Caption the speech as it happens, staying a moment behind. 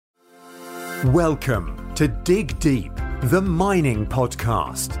Welcome to Dig Deep, the mining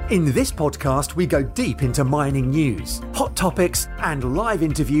podcast. In this podcast, we go deep into mining news, hot topics, and live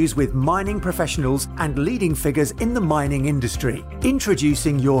interviews with mining professionals and leading figures in the mining industry.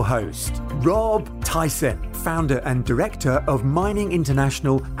 Introducing your host, Rob Tyson, founder and director of Mining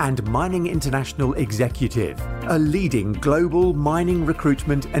International and Mining International Executive, a leading global mining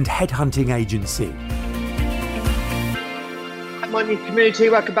recruitment and headhunting agency. Mining community,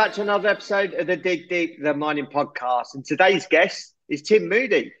 welcome back to another episode of the Dig Deep, the mining podcast. And today's guest is Tim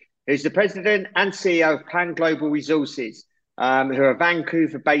Moody, who's the president and CEO of Pan Global Resources, who are a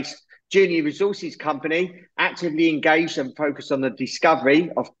Vancouver-based junior resources company, actively engaged and focused on the discovery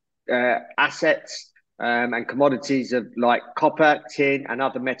of assets and commodities of like copper, tin, and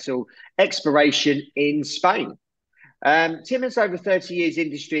other metal exploration in Spain. Tim has over 30 years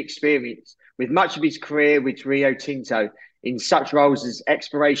industry experience, with much of his career with Rio Tinto in such roles as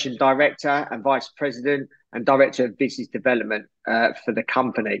exploration director and vice president and director of business development for the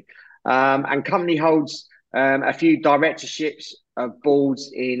company. And company holds a few directorships of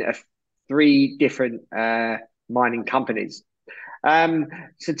boards in three different mining companies.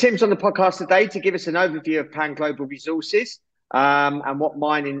 So Tim's on the podcast today to give us an overview of Pan Global Resources and what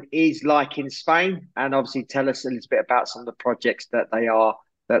mining is like in Spain, and obviously tell us a little bit about some of the projects that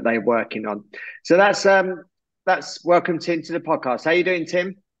they're working on. So that's welcome, Tim, to the podcast. How you doing,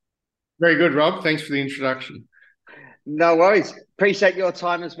 Tim? Very good, Rob. Thanks for the introduction. No worries. Appreciate your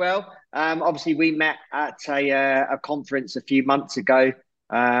time as well. Obviously, we met at a conference a few months ago,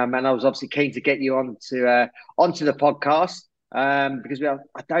 and I was obviously keen to get you onto the podcast because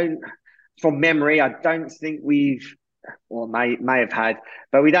from memory, I don't think we've, or may have had,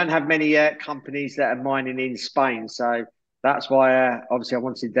 but we don't have many companies that are mining in Spain. So that's why, obviously, I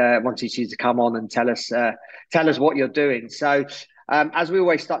wanted you to come on and tell us what you're doing. So, as we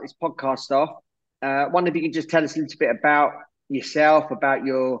always start this podcast off, I wonder if you could just tell us a little bit about yourself, about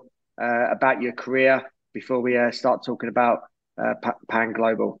your career before we start talking about Pan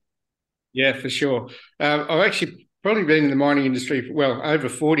Global. Yeah, for sure. I've actually probably been in the mining industry for, over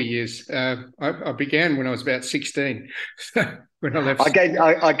 40 years. I began when I was about 16. When I left, I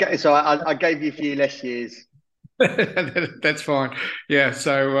gave you a few less years. That's fine. Yeah.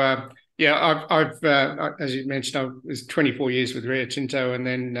 So, I've as you mentioned, I was 24 years with Rio Tinto, and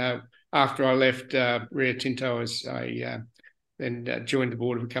then after I left Rio Tinto, I then joined the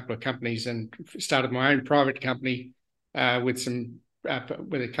board of a couple of companies and started my own private company with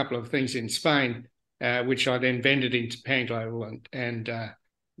a couple of things in Spain, which I then vended into Pan Global, and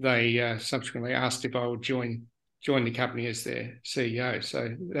they subsequently asked if I would join the company as their CEO.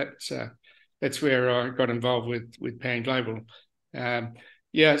 So that's where I got involved with Pan Global.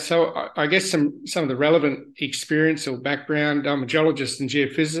 So I guess some of the relevant experience or background, I'm a geologist and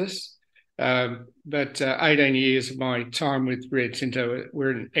geophysicist, but 18 years of my time with Rio Tinto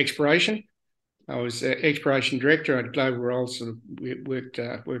were in exploration. I was exploration director. I had global roles, so worked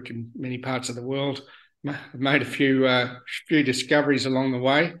in many parts of the world. Made a few discoveries along the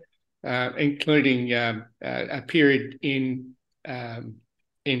way, including a period in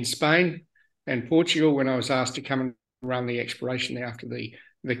Spain and Portugal when I was asked to come and run the exploration after the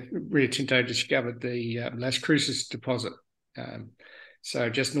Rio Tinto discovered the Las Cruces deposit, so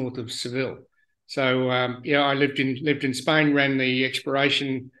just north of Seville. So I lived in Spain, ran the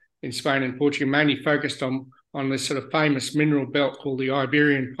exploration in Spain and Portugal, mainly focused on this sort of famous mineral belt called the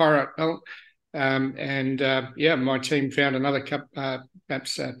Iberian Pyrite Belt. My team found another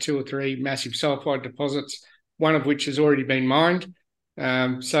perhaps 2 or 3 massive sulfide deposits, one of which has already been mined.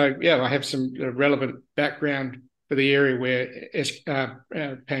 I have some relevant background for the area where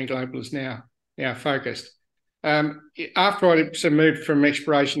Pan Global is now focused. After I sort of moved from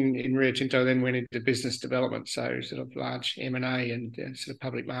exploration in Rio Tinto, then went into business development, so sort of large M&A and sort of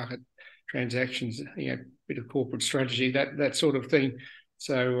public market transactions, bit of corporate strategy, that sort of thing.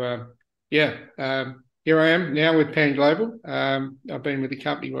 So here I am now with Pan Global. I've been with the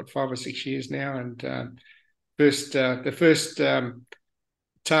company 5 or 6 years now, and the first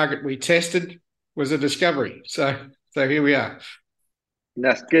target we tested was a discovery. So here we are.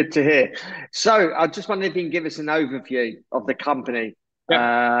 That's good to hear. So I just wondered if you can give us an overview of the company. Yep.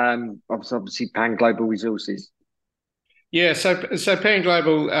 Obviously Pan Global Resources. Yeah, so Pan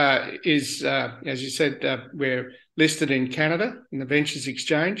Global is, as you said, we're listed in Canada in the Ventures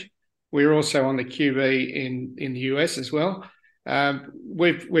Exchange. We're also on the QB in the US as well.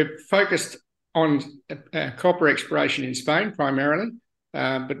 We've focused on copper exploration in Spain primarily,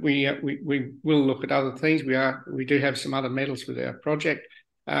 but we will look at other things. We do have some other metals with our project,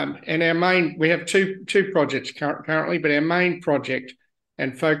 and we have two projects currently, but our main project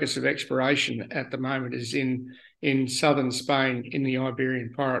and focus of exploration at the moment is in southern Spain in the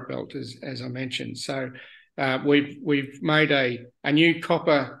Iberian Pirate Belt, as I mentioned. So we've made a new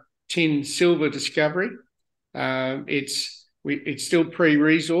copper, tin, silver discovery. It's still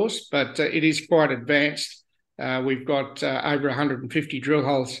pre-resource, but it is quite advanced. We've got over 150 drill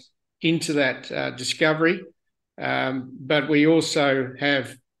holes into that discovery, but we also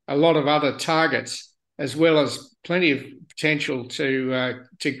have a lot of other targets, as well as plenty of potential to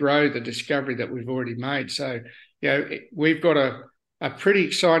grow the discovery that we've already made. So, we've got a pretty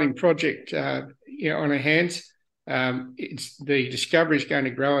exciting project on our hands. The discovery is going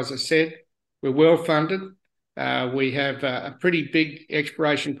to grow, as I said. We're well funded. We have a pretty big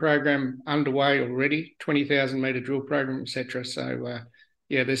exploration program underway already, 20,000 metre drill program, etc. So,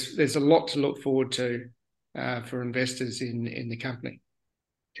 there's a lot to look forward to for investors in the company.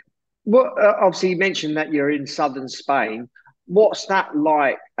 Well, obviously, you mentioned that you're in southern Spain. What's that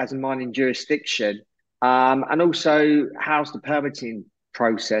like as a mining jurisdiction? And also, how's the permitting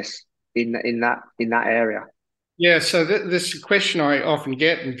process in that area? Yeah, so this is a question I often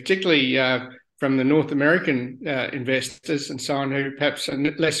get, and particularly from the North American investors and so on, who perhaps are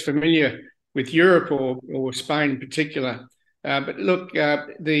less familiar with Europe or Spain in particular. But look,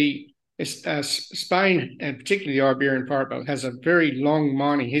 Spain, and particularly the Iberian Pirate Belt, has a very long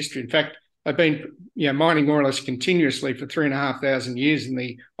mining history. In fact, they've been mining more or less continuously for 3,500 years in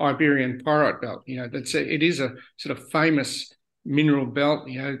the Iberian Pirate Belt. It is a sort of famous mineral belt.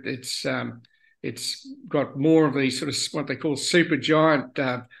 It's got more of these sort of what they call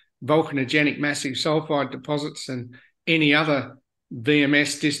supergiant volcanogenic massive sulfide deposits than any other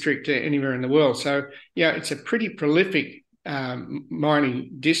VMS district anywhere in the world. So, it's a pretty prolific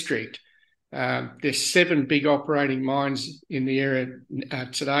mining district. There's 7 big operating mines in the area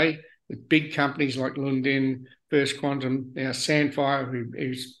today, with big companies like Lundin, First Quantum, Sandfire,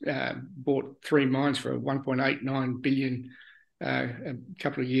 who's bought 3 mines for $1.89 billion a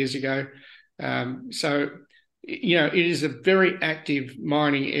couple of years ago. So, it is a very active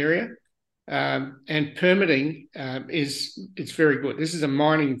mining area, and permitting it's very good. This is a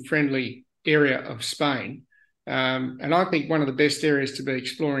mining-friendly area of Spain. And I think one of the best areas to be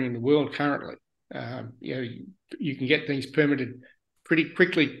exploring in the world currently. You can get things permitted pretty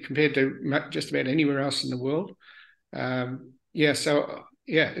quickly compared to just about anywhere else in the world. It's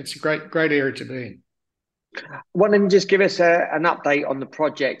a great area to be in. Why don't you just give us an update on the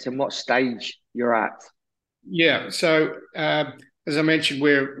project and what stage you're at? Yeah, so as I mentioned,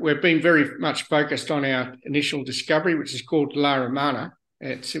 we've been very much focused on our initial discovery, which is called La Romana.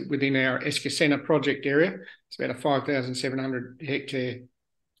 It's within our Escacena project area. It's about a 5,700 hectare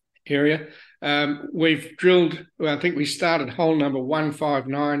area. We've drilled, I think we started hole number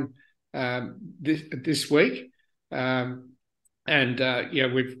 159 this week.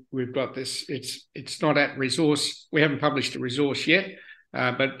 We've got this. It's not at resource. We haven't published a resource yet,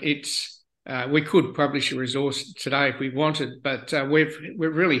 but we could publish a resource today if we wanted, but we've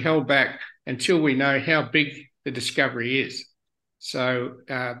really held back until we know how big the discovery is. So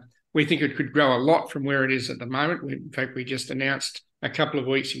we think it could grow a lot from where it is at the moment. In fact, we just announced a couple of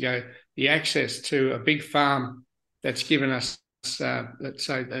weeks ago the access to a big farm that's given us, let's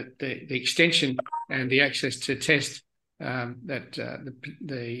say, the extension and the access to test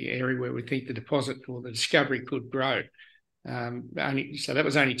the area where we think the deposit or the discovery could grow. So that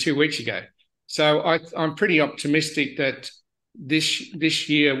was only 2 weeks ago. So I'm pretty optimistic that this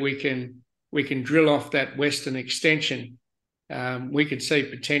year we can drill off that western extension. We could see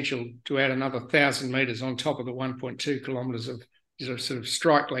potential to add another 1,000 metres on top of the 1.2 kilometres of sort of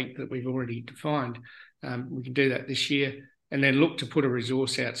strike length that we've already defined. We can do that this year and then look to put a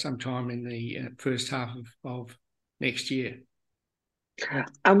resource out sometime in the first half of next year.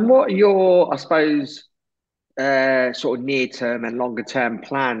 And what are your, I suppose, sort of near-term and longer-term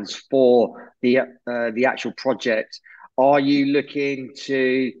plans for the actual project? Are you looking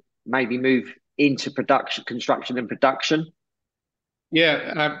to maybe move into construction and production?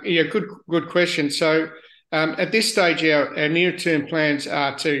 Good question. So at this stage, our near-term plans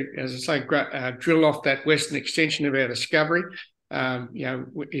are to, as I say, drill off that western extension of our discovery.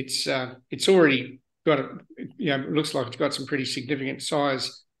 It's already got it looks like it's got some pretty significant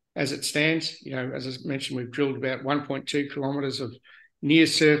size as it stands. As I mentioned, we've drilled about 1.2 kilometres of near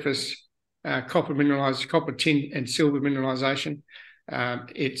surface copper tin and silver mineralisation.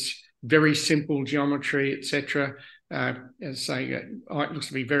 It's very simple geometry, etc. As I say, it looks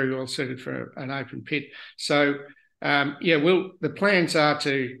to be very well suited for an open pit. So the plans are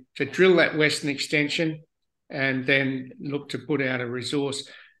to drill that western extension and then look to put out a resource.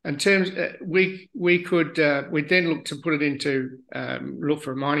 in terms, we could we'd then look to put it into look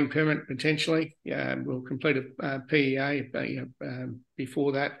for a mining permit potentially. We'll complete a PEA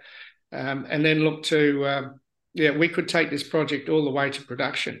before that, and then look to we could take this project all the way to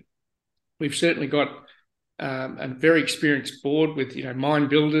production. We've certainly got a very experienced board with mine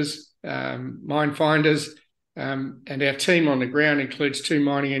builders, mine finders, and our team on the ground includes 2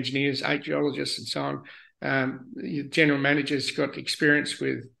 mining engineers, 8 geologists, and so on. The general manager's got experience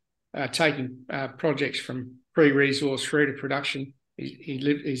with taking projects from pre-resource through to production.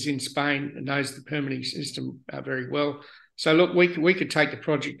 He's in Spain and knows the permitting system very well. So look, we could take the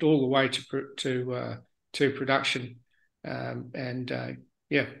project all the way to production,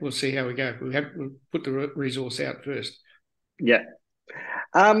 we'll see how we go. We'll put the resource out first. Yeah.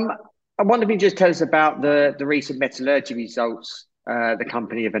 I wonder if you just tell us about the recent metallurgy results the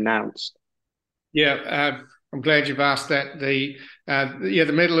company have announced. Yeah, I'm glad you've asked that. The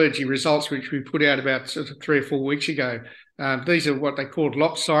metallurgy results, which we put out about sort of 3 or 4 weeks ago, these are what they called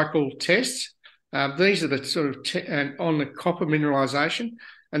lock cycle tests. These are the sort of on the copper mineralisation,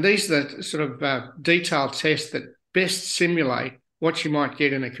 and these are the sort of detailed tests that best simulate what you might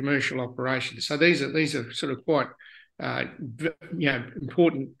get in a commercial operation. So these are sort of quite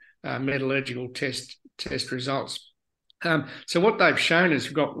important metallurgical test results. So what they've shown is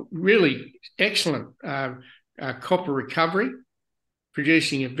we've got really excellent copper recovery,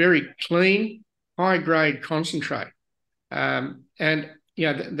 producing a very clean, high-grade concentrate, and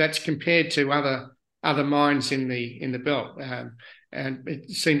that's compared to other mines in the belt, and it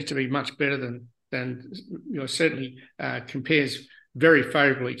seems to be much better than certainly compares very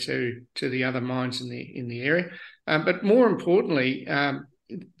favourably to the other mines in the area. But more importantly,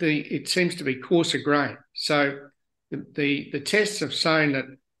 it seems to be coarser grain. So the tests have shown that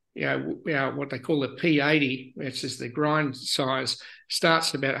what they call the P80, which is the grind size, starts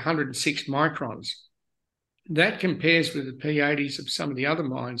at about 106 microns. That compares with the P80s of some of the other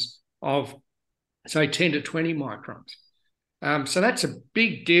mines of, say, 10 to 20 microns. So that's a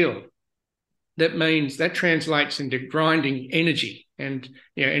big deal. That means that translates into grinding energy, and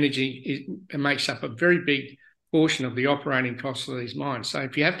energy makes up a very big portion of the operating costs of these mines. So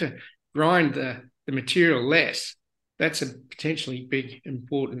if you have to grind the material less, that's a potentially big,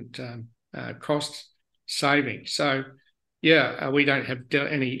 important cost saving. So, we don't have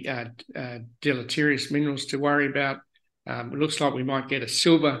any deleterious minerals to worry about. It looks like we might get a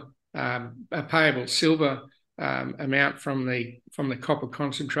payable silver amount from the copper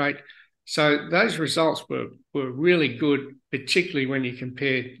concentrate. So those results were really good, particularly when you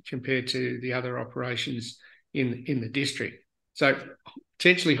compare to the other operations in the district. So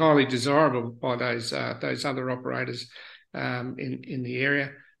potentially highly desirable by those other operators in the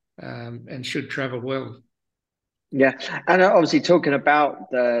area, and should travel well. Yeah, and obviously talking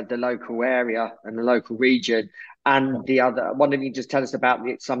about the local area and the local region, and why don't you just tell us about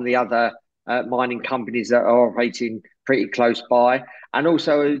some of the other mining companies that are operating pretty close by, and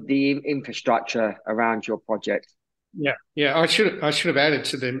also the infrastructure around your project? Yeah. I should have added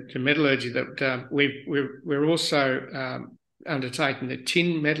to the metallurgy that we're also undertaking the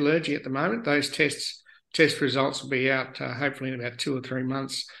tin metallurgy at the moment. Those test results will be out hopefully in about 2 or 3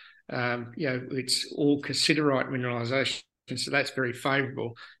 months. It's all cassiterite mineralisation, so that's very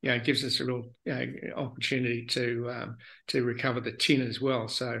favourable. It gives us a real opportunity to recover the tin as well.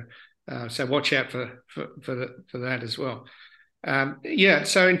 So watch out for that as well.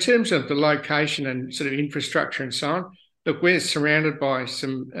 So in terms of the location and sort of infrastructure and so on, look, we're surrounded by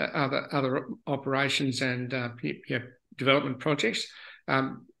some other operations and development projects.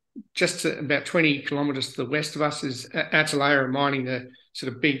 Just about 20 kilometres to the west of us is Atalaya mining, the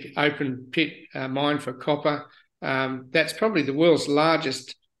sort of big open pit mine for copper. That's probably the world's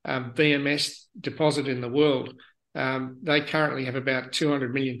largest VMS deposit in the world. They currently have about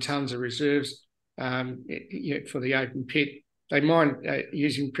 200 million tonnes of reserves for the open pit. They mine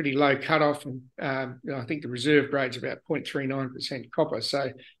using pretty low cutoff, and I think the reserve grade's about 0.39% copper. So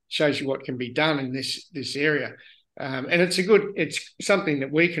it shows you what can be done in this area. And it's something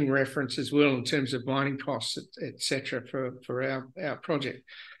that we can reference as well in terms of mining costs, etc. for our project.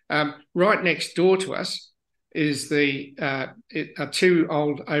 Right next door to us is are 2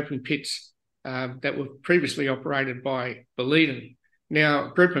 old open pits that were previously operated by Boliden.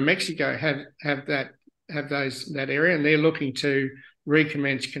 Now, Grupo Mexico have that area, and they're looking to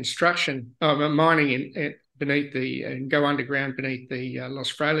recommence construction, mining and go underground beneath the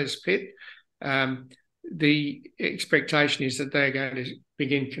Los Frailes pit. The expectation is that they're going to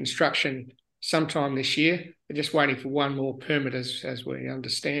begin construction sometime this year. They're just waiting for one more permit, as we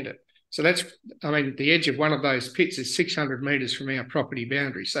understand it. So the edge of one of those pits is 600 metres from our property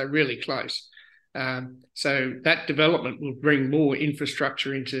boundary, so really close. So that development will bring more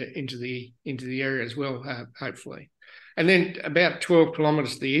infrastructure into the area as well, hopefully. And then about 12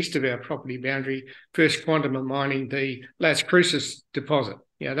 kilometres to the east of our property boundary, First Quantum are mining the Las Cruces deposit.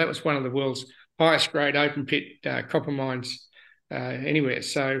 That was one of the world's highest grade open pit copper mines anywhere.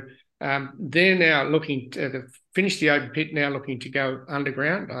 So they're now looking to finish the open pit, now looking to go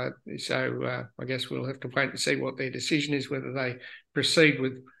underground. So I guess we'll have to wait and see what their decision is, whether they proceed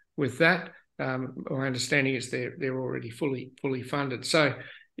with that. My understanding is they're already fully funded. So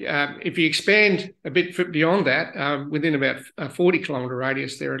if you expand a bit beyond that, within about a 40-kilometre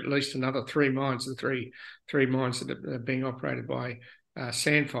radius, there are at least another three mines, three mines that are being operated by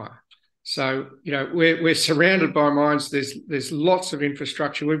Sandfire. So we're surrounded by mines. There's lots of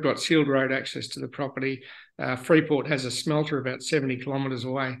infrastructure. We've got sealed road access to the property. Freeport has a smelter about 70 kilometres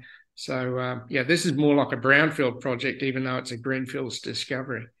away. So this is more like a brownfield project, even though it's a greenfields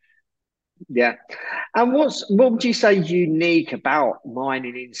discovery. Yeah. And what would you say is unique about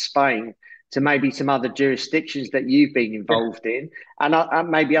mining in Spain to maybe some other jurisdictions that you've been involved in, and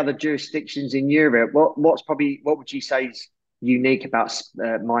maybe other jurisdictions in Europe? What would you say is unique about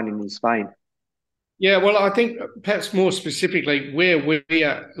mining in Spain? Yeah, well, I think perhaps more specifically where we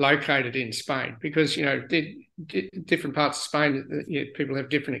are located in Spain, because different parts of Spain, people have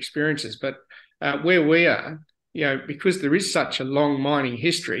different experiences, but where we are, because there is such a long mining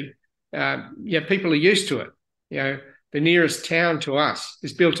history. People are used to it. The nearest town to us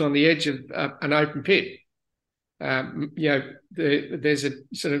is built on the edge of an open pit. There's a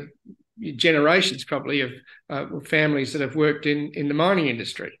sort of generations probably of families that have worked in the mining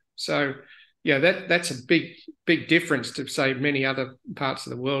industry. So that's a big difference to say many other parts of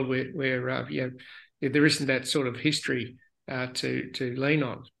the world where there isn't that sort of history to lean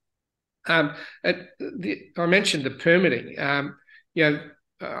on. I mentioned the permitting.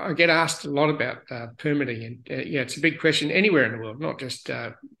 I get asked a lot about permitting, and it's a big question anywhere in the world, not just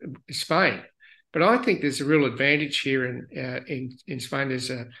Spain. But I think there's a real advantage here in Spain.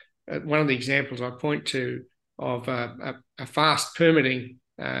 There's one of the examples I point to of a fast permitting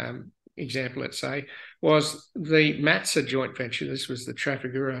example, let's say, was the Matsa joint venture. This was the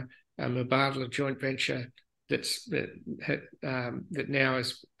Trafigura Mubadala joint venture that now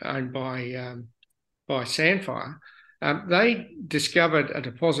is owned by Sandfire. They discovered a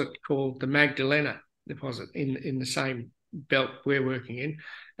deposit called the Magdalena deposit in the same belt we're working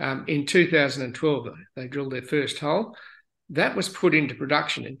in 2012. They drilled their first hole. That was put into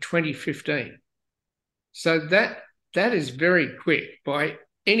production in 2015. So that is very quick by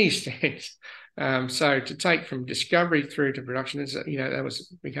any standards. So to take from discovery through to production, that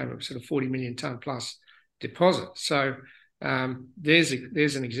became a sort of 40 million tonne plus deposit. So there's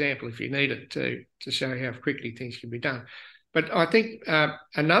an example if you need it to show how quickly things can be done. But I think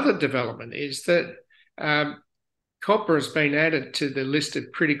another development is that copper has been added to the list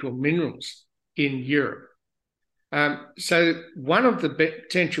of critical minerals in Europe. So one of the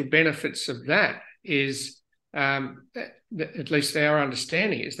potential benefits of that is, at least our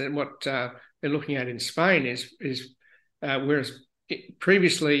understanding is that what they're looking at in Spain is whereas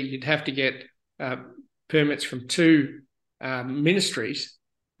previously you'd have to get permits from two ministries,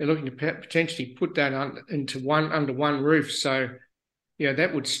 they're looking to potentially put that under one roof. So,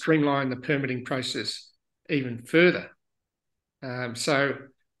 that would streamline the permitting process even further. So,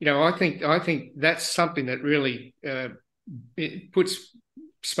 I think that's something that really it puts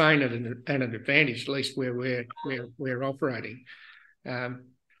Spain at an advantage, at least where we're operating.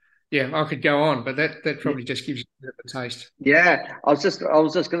 I could go on, but that probably just gives you a bit of a taste. Yeah, I was just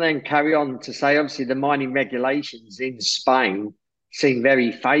going to carry on to say, obviously, the mining regulations in Spain seem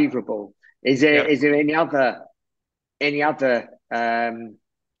very favourable. Is there anything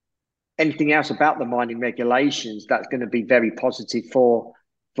else about the mining regulations that's going to be very positive for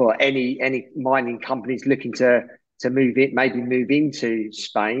any mining companies looking to move into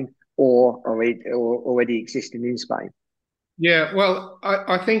Spain or already existing in Spain? Yeah, well,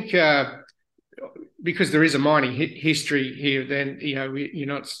 I think because there is a mining history here, then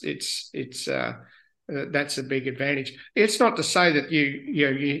that's a big advantage. It's not to say that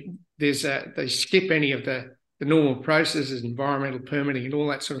they skip any of the normal processes, environmental permitting, and all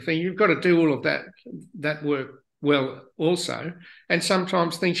that sort of thing. You've got to do all of that work well also, and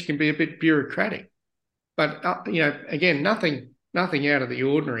sometimes things can be a bit bureaucratic. But again, nothing out of the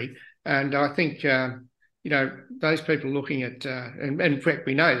ordinary, and I think. Those people looking at, and in fact,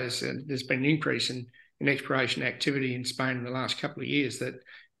 we know there's been an increase in exploration activity in Spain in the last couple of years that,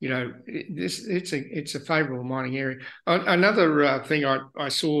 it's a favourable mining area. Another thing I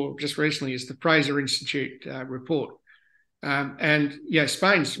saw just recently is the Fraser Institute report. And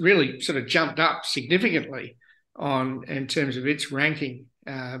Spain's really sort of jumped up significantly in terms of its ranking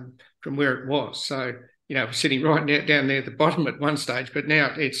from where it was. So, sitting right down there at the bottom at one stage, but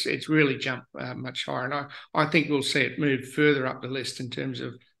now it's really jumped much higher. And I think we'll see it move further up the list in terms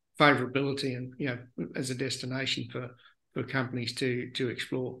of favourability and, as a destination for companies to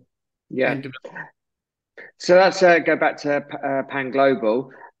explore. Yeah. So let's go back to Pan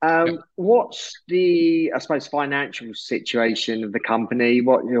Global. What's the, I suppose, financial situation of the company?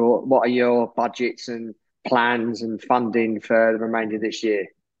 What are your budgets and plans and funding for the remainder of this year?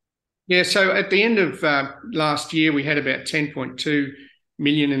 Yeah, so at the end of last year, we had about 10.2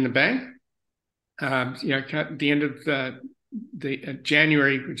 million in the bank. At the end of the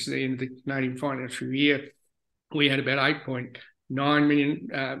January, which is the end of the Canadian financial year, we had about 8.9 million,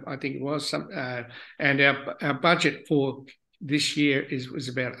 I think it was, and our budget for this year was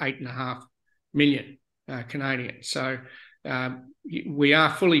about 8.5 million Canadian. So we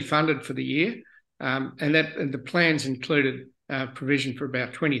are fully funded for the year, and the plans included provision for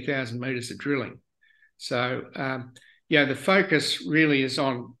about 20,000 metres of drilling. So the focus really is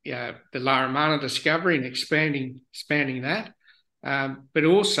on the Laramana discovery and expanding that, but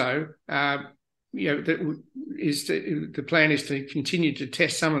also the plan is to continue to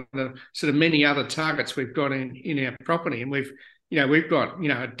test some of the sort of many other targets we've got in our property, and we've got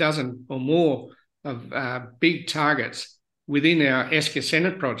a dozen or more of big targets within our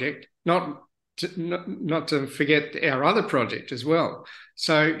Escasena project, not to forget our other project as well.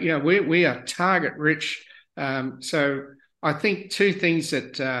 So we are target rich. So I think two things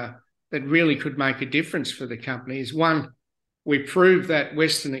that really could make a difference for the company is, one, we prove that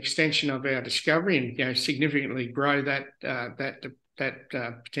western extension of our discovery and significantly grow that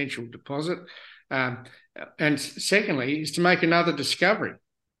potential deposit, and secondly is to make another discovery.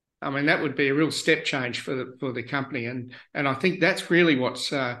 I mean, that would be a real step change for the company, and I think that's really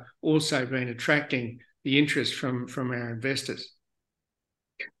what's also been attracting the interest from our investors.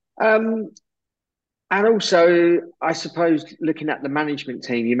 And also, I suppose, looking at the management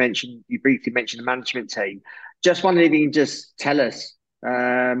team, you briefly mentioned the management team. Just wondering if you can just tell us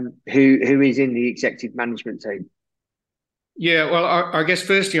who is in the executive management team. Yeah, well, I guess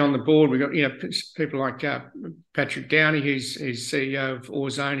firstly on the board we've got people like Patrick Downey, who's CEO of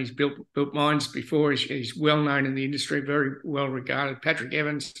Orezone. He's built mines before. He's well known in the industry, very well regarded. Patrick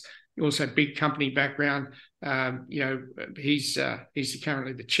Evans, also big company background. He's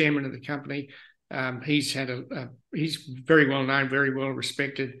currently the chairman of the company. He's very well known, very well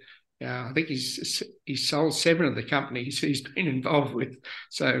respected. I think he's sold 7 of the companies he's been involved with,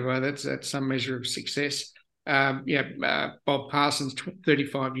 so that's some measure of success. Bob Parsons,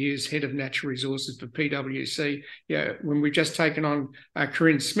 35 years, head of natural resources for PwC. When we've just taken on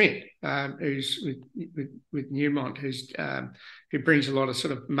Corinne Smith, who's with Newmont, who brings a lot of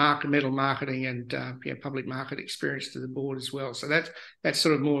sort of metal marketing and public market experience to the board as well. So that's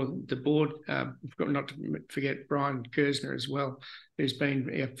sort of more the board. Not to forget Brian Kersner as well, who's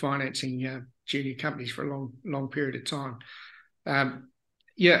been financing junior companies for a long period of time.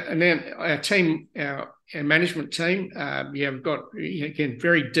 And then our team, our management team, we've got, again,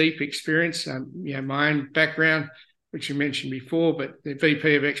 very deep experience. My own background, which you mentioned before, but the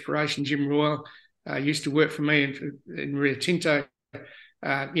VP of Exploration, Jim Royal, used to work for me in Rio Tinto.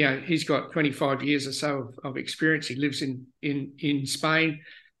 He's got 25 years or so of experience. He lives in Spain,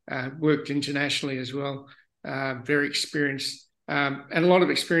 worked internationally as well, very experienced, and a lot of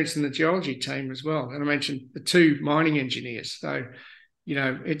experience in the geology team as well. And I mentioned the 2 mining engineers. So,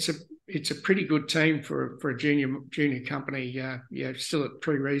 it's a pretty good team for a junior company. Still at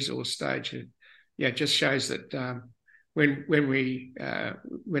pre-resource stage. It just shows that when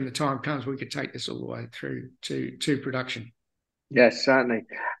the time comes, we could take this all the way through to production. Yes, certainly.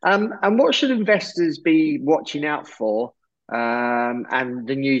 And what should investors be watching out for, and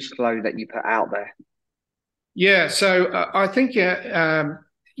the news flow that you put out there? Yeah, so I think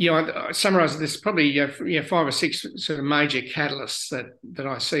I summarise this probably 5 or 6 sort of major catalysts that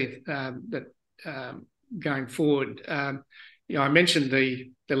I see going forward. I mentioned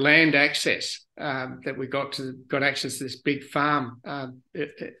the land access that we got access to this big farm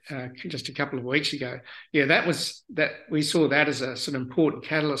just a couple of weeks ago. That we saw that as a sort of important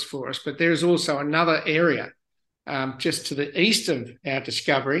catalyst for us. But there is also another area just to the east of our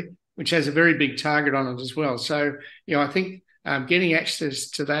discovery, which has a very big target on it as well. So I think getting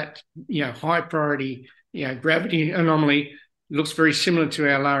access to that high priority gravity anomaly looks very similar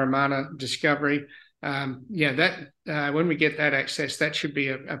to our Laramana discovery. when we get that access, that should be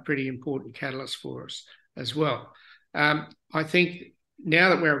a pretty important catalyst for us as well. I think now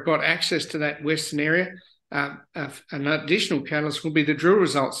that we've got access to that western area, an additional catalyst will be the drill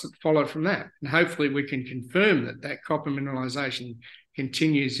results that follow from that. And hopefully we can confirm that copper mineralisation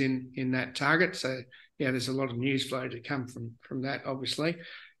continues in that target. So, there's a lot of news flow to come from that, obviously.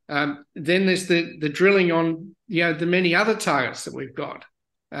 Then there's the drilling on, the many other targets that we've got.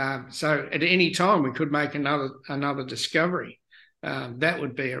 So at any time we could make another discovery. That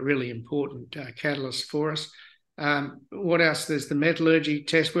would be a really important catalyst for us. What else? There's the metallurgy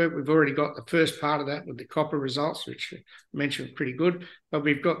test work. We've already got the first part of that with the copper results, which I mentioned were pretty good. But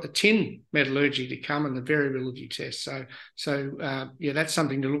we've got the tin metallurgy to come and the variability test. So that's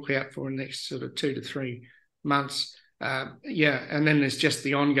something to look out for in the next sort of 2 to 3 months. And then there's just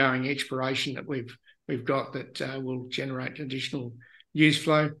the ongoing exploration that we've got that will generate additional use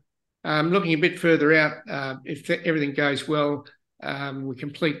flow. Looking a bit further out, if everything goes well, we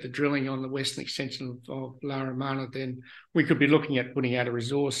complete the drilling on the western extension of La Romana, then we could be looking at putting out a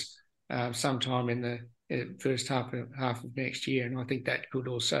resource sometime in the first half of next year, and I think that could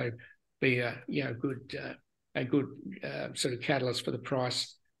also be a good sort of catalyst for the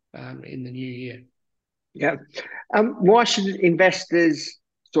price in the new year. Yeah. Why should investors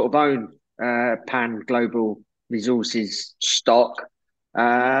sort of own Pan Global Resources stock,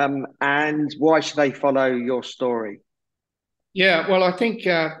 and why should they follow your story? Yeah, well, I think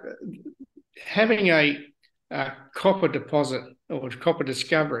having a copper deposit or copper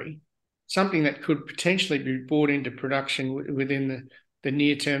discovery, something that could potentially be brought into production within the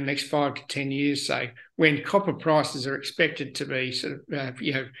near term, next 5 to 10 years, say, when copper prices are expected to be sort of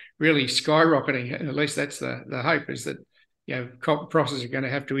really skyrocketing. At least that's the hope, is that copper prices are going to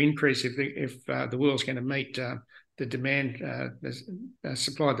have to increase if the world's going to meet the demand,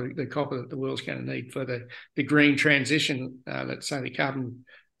 supply the copper that the world's going to need for the green transition, let's say the carbon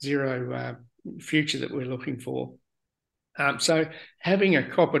zero future that we're looking for. So having a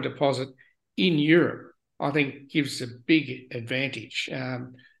copper deposit in Europe, I think, gives a big advantage.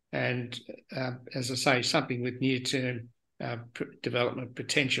 And as I say, something with near-term development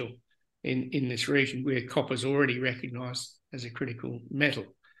potential in this region where copper is already recognised as a critical metal.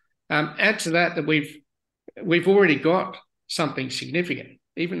 Add to that we've already got something significant.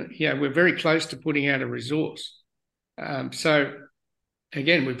 Even, we're very close to putting out a resource. So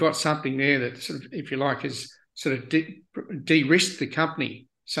again, we've got something there that sort of, if you like, is sort of de-risked the company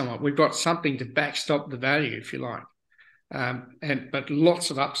somewhat. We've got something to backstop the value, if you like. But lots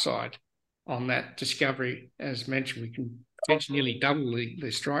of upside on that discovery. As mentioned, we can potentially nearly double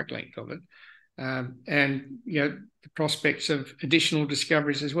the strike length of it. And the prospects of additional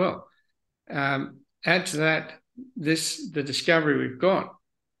discoveries as well. Add to that the discovery we've got.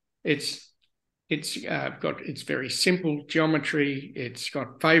 It's very simple geometry. It's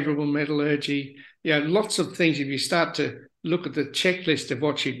got favourable metallurgy. Lots of things. If you start to look at the checklist of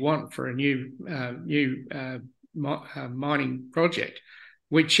what you'd want for a new mining project,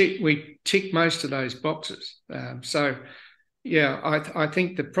 we tick most of those boxes. I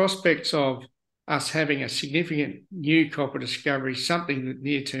think the prospects of us having a significant new copper discovery, something with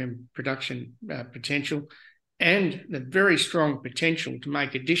near-term production potential, and the very strong potential to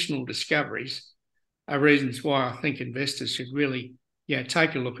make additional discoveries are reasons why I think investors should really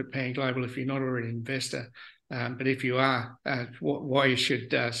take a look at Pan Global if you're not already an investor. But if you are, why you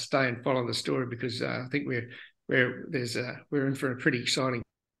should stay and follow the story, because I think we're in for a pretty exciting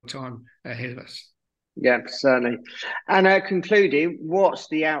time ahead of us. Yeah, certainly. And concluding, what's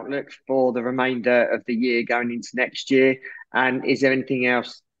the outlook for the remainder of the year going into next year? And is there anything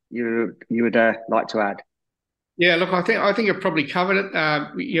else you would like to add? Yeah, look, I think I've probably covered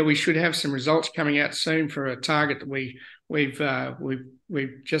it. We should have some results coming out soon for a target that we've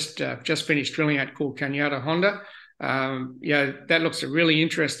just finished drilling at, called Cañada Honda. That looks a really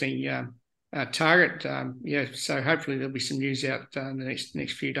interesting target. So hopefully there'll be some news out in the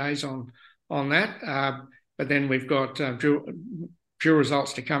next few days on that. But then we've got drill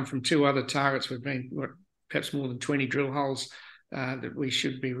results to come from 2 other targets. We've been perhaps more than 20 drill holes that we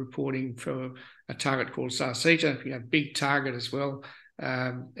should be reporting for a target called Sarcita, big target as well.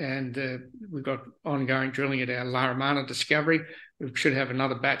 And we've got ongoing drilling at our La Romana discovery. We should have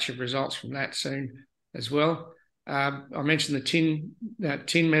another batch of results from that soon as well. I mentioned the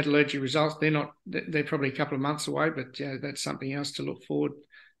tin metallurgy results. They're probably a couple of months away, but that's something else to look forward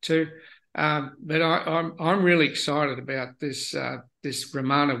to. But I'm really excited about this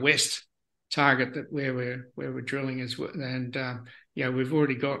Romana West target where we're drilling as well, and we've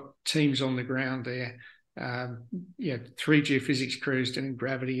already got teams on the ground there 3 geophysics crews doing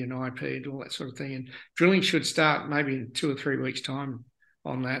gravity and IP and all that sort of thing. And drilling should start maybe in 2 or 3 weeks' time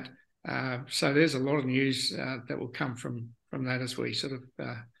on that. So there's a lot of news that will come from that as we sort of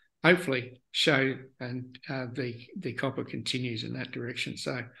hopefully show and the copper continues in that direction.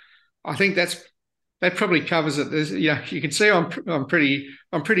 So I think that probably covers it. You can see I'm pretty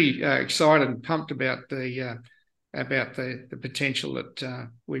excited and pumped about the potential that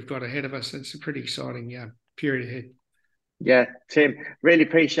we've got ahead of us. It's a pretty exciting period ahead. Yeah, Tim, really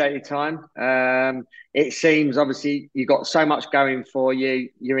appreciate your time. It seems obviously you've got so much going for you.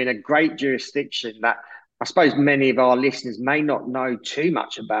 You're in a great jurisdiction that I suppose many of our listeners may not know too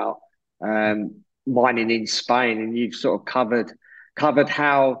much about mining in Spain, and you've sort of covered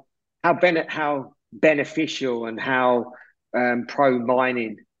how beneficial and how pro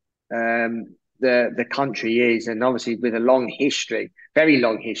mining the country is, and obviously with a long history, very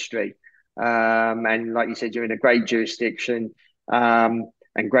long history. And like you said, you're in a great jurisdiction and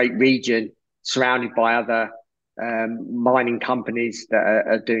great region surrounded by other mining companies that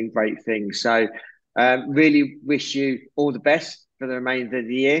are doing great things. So really wish you all the best for the remainder of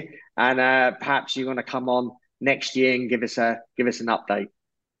the year, and perhaps you want to come on next year and give us an update.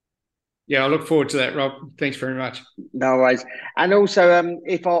 Yeah, I look forward to that, Rob. Thanks very much. No worries. And also,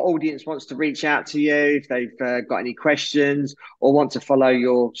 if our audience wants to reach out to you, if they've got any questions or want to follow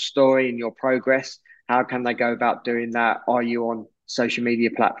your story and your progress, how can they go about doing that? Are you on social media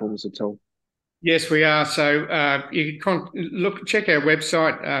platforms at all? Yes, we are. So you can check our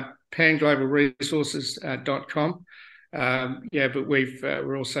website, panglobalresources.com. But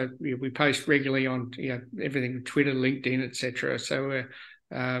we're also we post regularly on everything, Twitter, LinkedIn, etc. So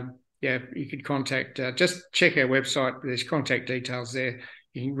you could contact. Just check our website. There's contact details there.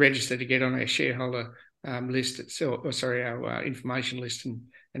 You can register to get on our shareholder list our information list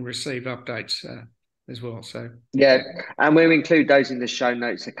and receive updates as well. So and we'll include those in the show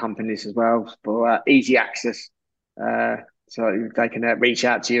notes, accompanies as well for easy access, so they can reach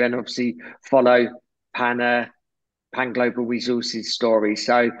out to you and obviously follow Pan Global Resources story.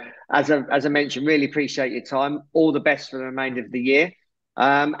 So as I mentioned, really appreciate your time. All the best for the remainder of the year.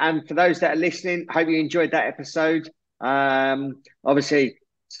 And for those that are listening, hope you enjoyed that episode. Obviously,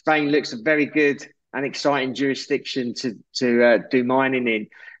 Spain looks a very good and exciting jurisdiction to do mining in.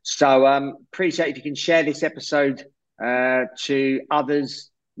 So appreciate if you can share this episode to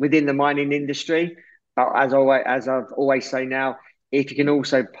others within the mining industry. But as I've always say now, if you can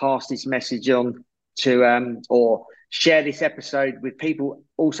also pass this message on to or share this episode with people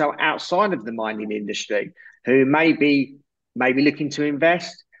also outside of the mining industry who may be looking to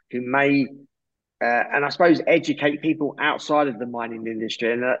invest, who may and I suppose educate people outside of the mining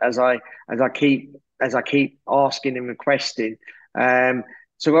industry. And as I keep asking and requesting,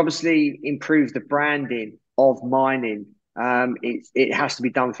 to obviously improve the branding of mining, it has to be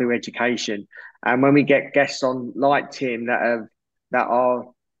done through education. And when we get guests on like Tim that are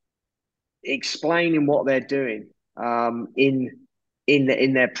explaining what they're doing in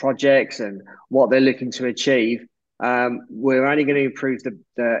their projects and what they're looking to achieve, we're only going to improve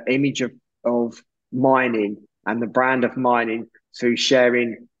the image of mining and the brand of mining through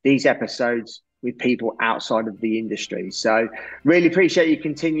sharing these episodes with people outside of the industry. So really appreciate your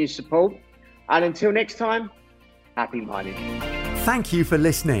continued support. And until next time, happy mining. Thank you for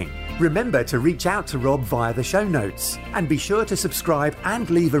listening. Remember to reach out to Rob via the show notes and be sure to subscribe and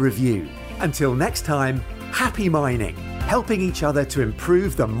leave a review. Until next time, happy mining, helping each other to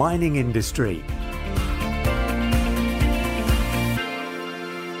improve the mining industry.